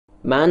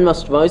Man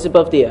must rise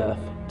above the earth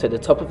to the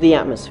top of the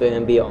atmosphere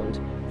and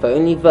beyond, for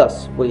only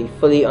thus will he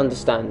fully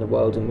understand the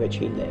world in which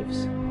he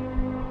lives.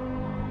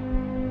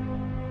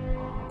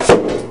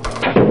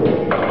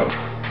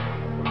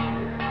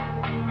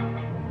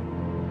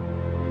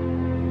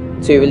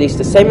 To release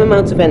the same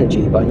amount of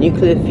energy by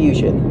nuclear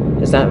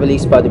fusion as that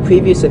released by the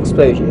previous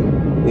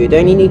explosion, we would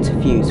only need to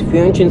fuse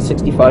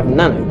 365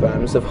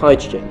 nanograms of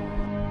hydrogen.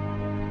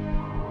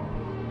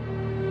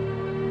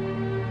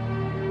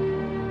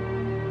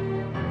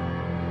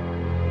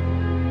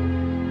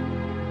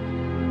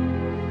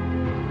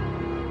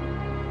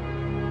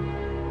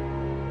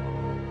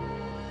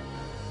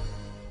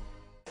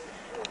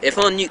 If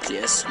our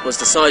nucleus was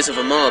the size of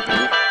a marble,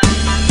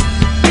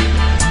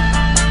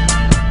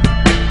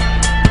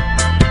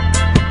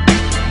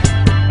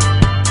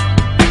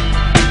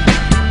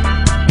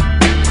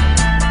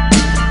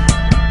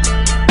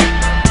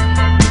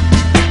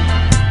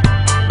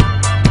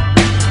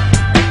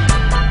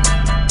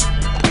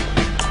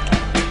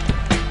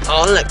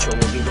 our electron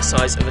would be the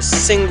size of a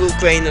single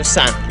grain of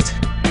sand,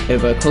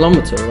 over a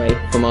kilometre away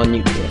from our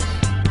nucleus.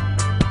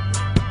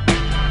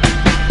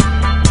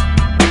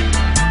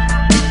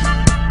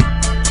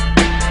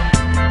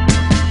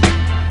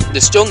 The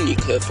strong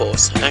nuclear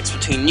force acts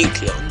between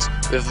nucleons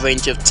with a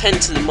range of 10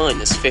 to the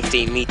minus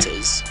 15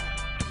 meters.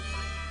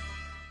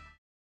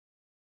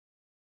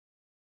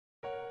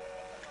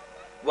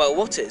 Well,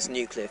 what is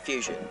nuclear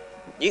fusion?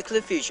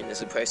 Nuclear fusion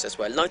is a process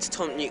where light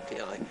atomic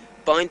nuclei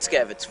bind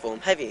together to form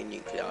heavier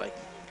nuclei,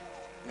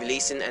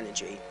 releasing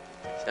energy.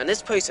 And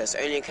this process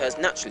only occurs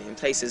naturally in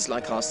places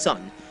like our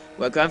Sun,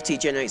 where gravity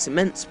generates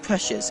immense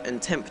pressures and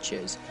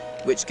temperatures,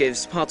 which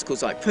gives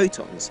particles like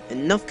protons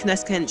enough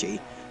kinetic energy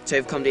to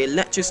overcome the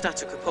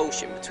electrostatic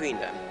repulsion between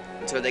them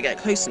until they get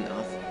close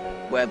enough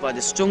whereby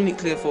the strong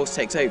nuclear force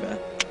takes over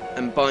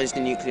and binds the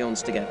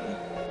nucleons together.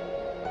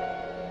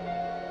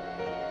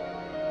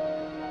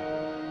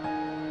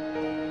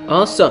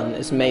 Our Sun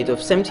is made of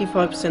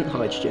 75%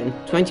 hydrogen,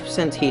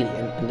 20%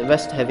 helium and the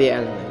rest heavier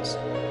elements.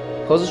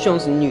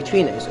 Positrons and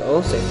neutrinos are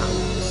also found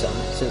in the Sun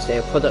since they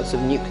are products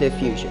of nuclear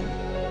fusion.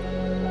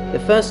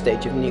 The first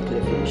stage of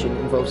nuclear fusion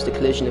involves the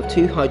collision of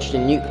two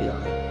hydrogen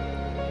nuclei.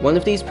 One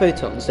of these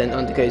protons then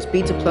undergoes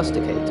beta plus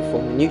decay to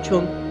form a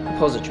neutron, a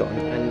positron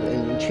and a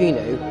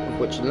neutrino, of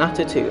which the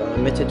latter two are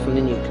emitted from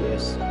the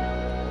nucleus.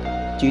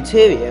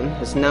 Deuterium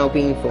has now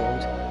been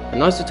formed, an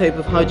isotope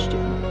of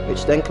hydrogen,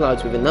 which then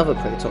collides with another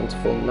proton to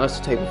form an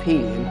isotope of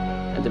helium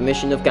and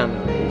emission of gamma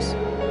rays.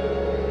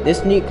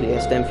 This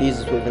nucleus then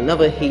fuses with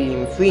another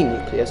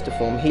helium-3 nucleus to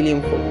form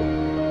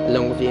helium-4,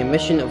 along with the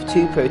emission of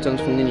two protons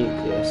from the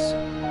nucleus.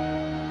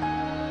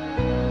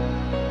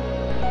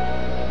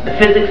 The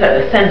physics at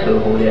the centre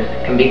of all this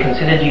can be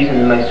considered using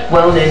the most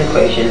well-known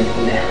equation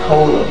in the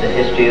whole of the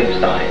history of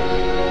science.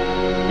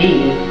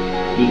 E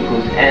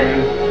equals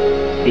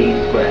mc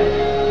squared,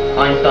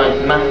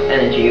 Einstein's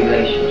mass-energy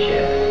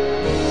relationship.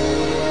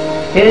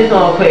 Here's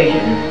our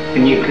equation for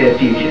nuclear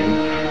fusion.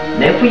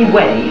 And if we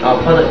weigh our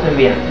products and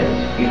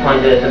reactants, we find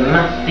there is a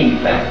mass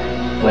defect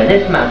where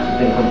this mass has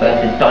been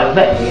converted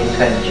directly into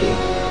energy.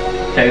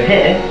 So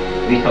here,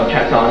 we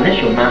subtract our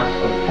initial mass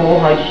of 4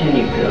 hydrogen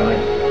nuclei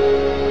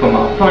from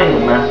our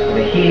final mass of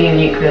a helium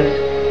nucleus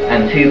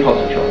and 2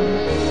 positrons.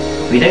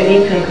 We don't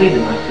need to include the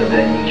mass of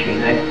a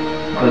neutrino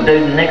because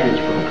those are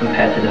negligible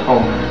compared to the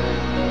whole mass.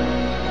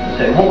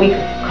 So what we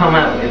come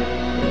out with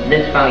is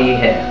this value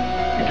here.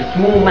 It's a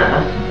small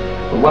mass,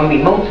 but when we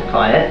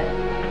multiply it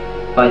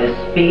by the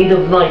speed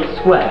of light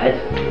squared,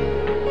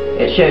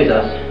 it shows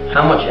us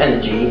how much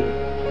energy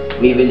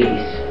we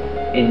release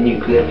in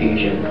nuclear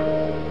fusion.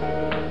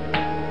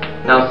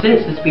 Now,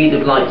 since the speed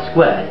of light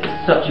squared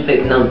is such a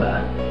big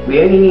number, we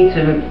only need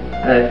to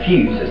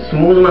fuse a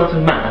small amount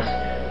of mass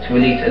to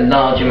release a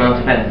large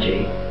amount of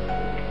energy,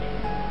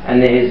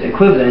 and it is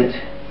equivalent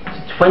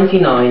to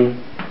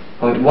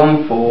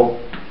 29.14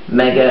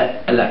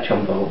 mega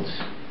electron volts.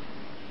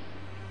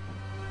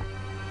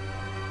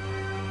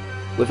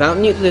 Without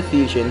nuclear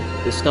fusion,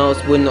 the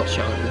stars would not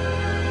shine,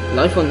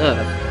 life on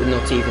Earth would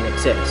not even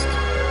exist,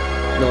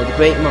 nor the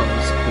great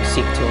minds who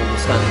seek to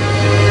understand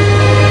it.